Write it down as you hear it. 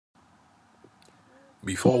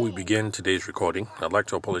Before we begin today's recording, I'd like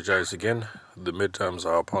to apologize again. The midterms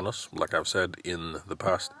are upon us, like I've said in the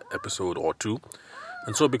past episode or two.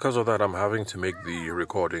 And so, because of that, I'm having to make the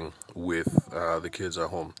recording with the kids at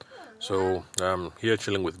home. So, I'm here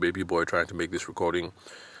chilling with baby boy trying to make this recording.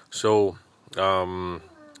 So,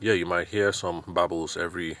 you might hear some babbles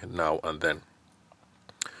every now and then.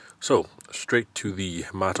 So, straight to the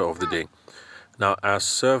matter of the day. Now, as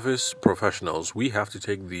service professionals, we have to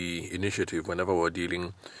take the initiative whenever we're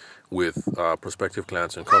dealing with prospective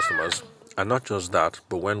clients and customers. And not just that,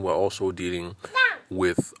 but when we're also dealing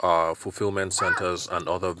with fulfillment centers and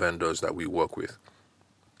other vendors that we work with.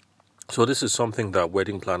 So this is something that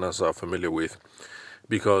wedding planners are familiar with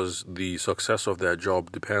because the success of their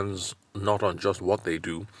job depends not on just what they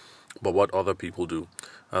do, but what other people do.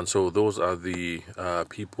 And so those are the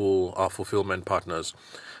people, our fulfillment partners.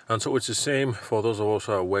 And so it's the same for those of us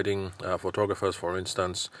who are wedding photographers, for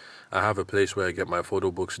instance. I have a place where I get my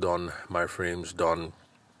photo books done, my frames done.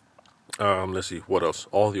 Let's see, what else?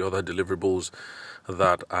 All the other deliverables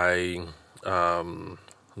that I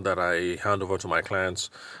hand over to my clients.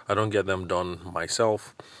 I don't get them done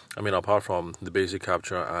myself. I mean, apart from the basic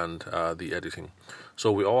capture and the editing.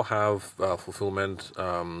 So we all have fulfillment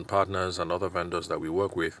partners and other vendors that we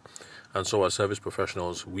work with. And so as service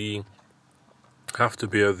professionals, we have to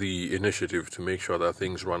bear the initiative to make sure that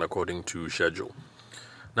things run according to schedule.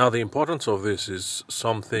 Now, the importance of this is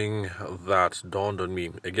something that dawned on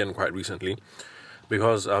me, again, quite recently,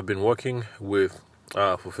 because I've been working with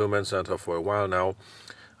a fulfillment center for a while now,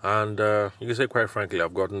 and you can say, quite frankly,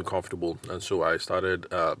 I've gotten comfortable, and so I started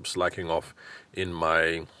slacking off in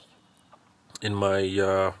my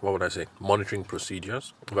monitoring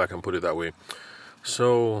procedures, if I can put it that way.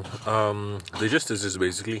 So the gist is this: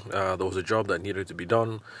 basically, there was a job that needed to be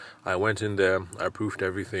done. I went in there, I proofed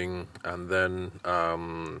everything, and then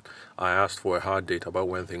I asked for a hard date about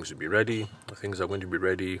when things would be ready. Things are going to be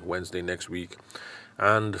ready Wednesday next week.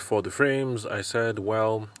 And for the frames, I said,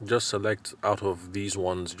 well, just select out of these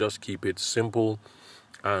ones, just keep it simple,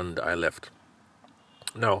 and I left.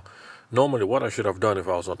 Now, normally what I should have done if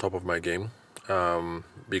I was on top of my game,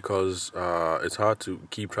 because it's hard to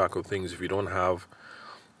keep track of things if you don't have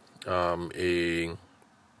a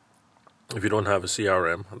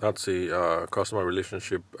CRM. That's a customer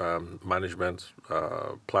relationship management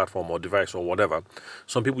platform or device or whatever.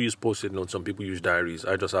 Some people use Post-it notes, some people use diaries.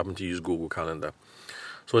 I just happen to use Google Calendar.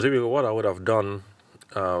 So typically what I would have done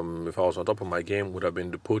if I was on top of my game would have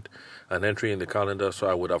been to put an entry in the calendar. So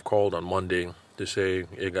I would have called on Monday to say,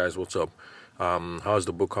 hey guys, what's up? How's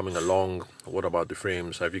the book coming along? What about the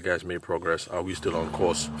frames? Have you guys made progress? Are we still on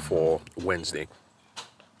course for Wednesday?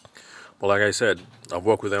 But like I said, I've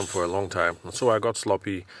worked with them for a long time, and so I got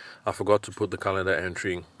sloppy. I forgot to put the calendar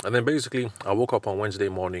entry, and then basically I woke up on Wednesday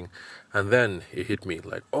morning, and then it hit me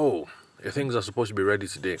like, oh, things are supposed to be ready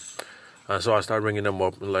today. And so I started ringing them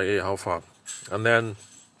up and like, hey, how far? And then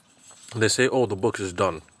they say, oh, the book is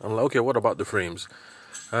done. I'm like, okay, what about the frames?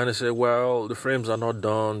 And they say, well, the frames are not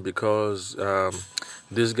done because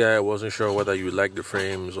this guy wasn't sure whether you like the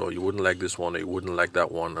frames or you wouldn't like this one or you wouldn't like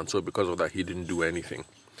that one. And so because of that, he didn't do anything.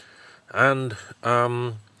 And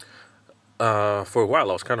for a while,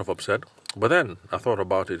 I was kind of upset. But then I thought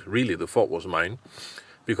about it. Really, the fault was mine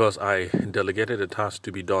because I delegated a task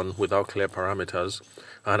to be done without clear parameters.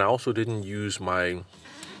 And I also didn't use my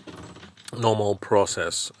normal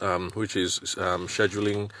process, which is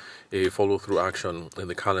scheduling a follow-through action in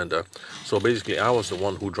the calendar. So basically, I was the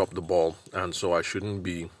one who dropped the ball, and so I shouldn't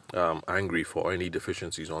be angry for any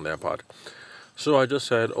deficiencies on their part. So I just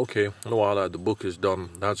said, okay, no, the book is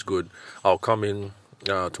done. That's good. I'll come in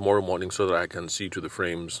tomorrow morning so that I can see to the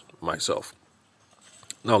frames myself.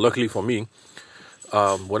 Now, luckily for me,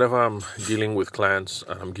 whenever I'm dealing with clients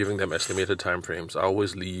and I'm giving them estimated time frames, I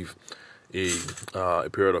always leave a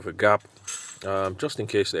period of a gap, just in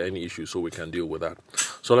case there are any issues, so we can deal with that.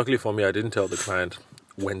 So luckily for me, I didn't tell the client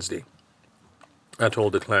Wednesday. I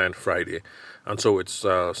told the client Friday, and so it's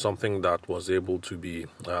something that was able to be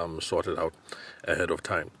sorted out ahead of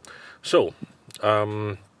time. So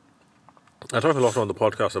I talked a lot on the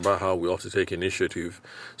podcast about how we ought to take initiative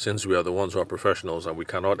since we are the ones who are professionals and we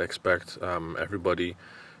cannot expect everybody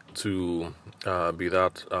to be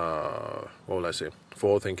that,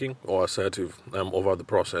 forward-thinking or assertive over the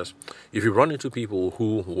process. If you run into people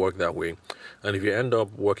who work that way, and if you end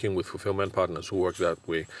up working with fulfillment partners who work that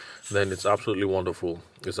way, then it's absolutely wonderful.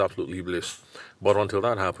 It's absolutely bliss. But until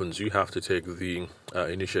that happens, you have to take the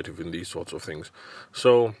initiative in these sorts of things.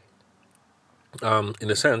 So, in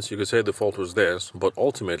a sense, you could say the fault was theirs, but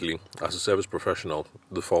ultimately, as a service professional,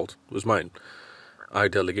 the fault was mine. I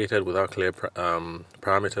delegated without clear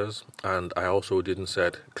parameters, and I also didn't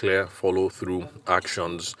set clear follow-through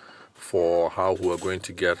actions for how we're going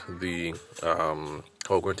to get the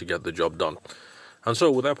job done. And so,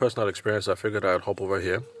 with that personal experience, I figured I'd hop over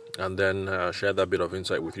here and then share that bit of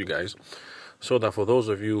insight with you guys, so that for those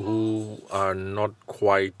of you who are not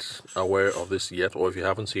quite aware of this yet, or if you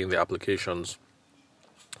haven't seen the applications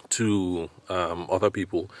to other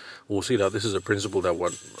people, we'll see that this is a principle that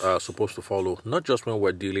we're supposed to follow, not just when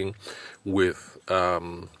we're dealing with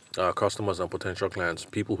our customers and potential clients,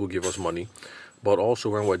 people who give us money, but also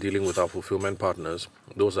when we're dealing with our fulfillment partners.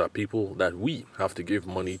 Those are people that we have to give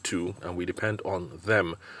money to, and we depend on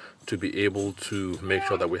them to be able to make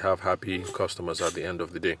sure that we have happy customers at the end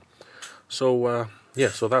of the day. So,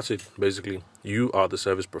 so that's it. Basically, you are the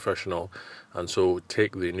service professional, and so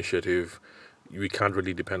take the initiative. We can't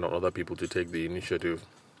really depend on other people to take the initiative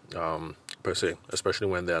per se, especially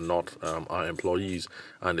when they are not our employees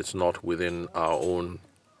and it's not within our own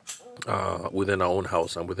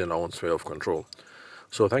house and within our own sphere of control.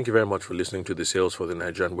 So thank you very much for listening to the Sales for the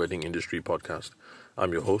Nigerian Wedding Industry podcast.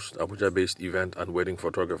 I'm your host, Abuja-based event and wedding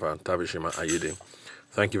photographer Tabishima Ayede.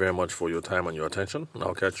 Thank you very much for your time and your attention.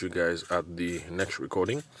 I'll catch you guys at the next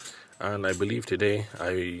recording. And I believe today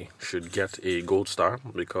I should get a gold star,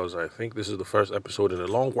 because I think this is the first episode in a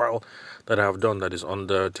long while that I have done that is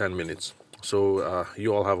under 10 minutes. So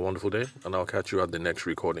you all have a wonderful day, and I'll catch you at the next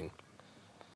recording.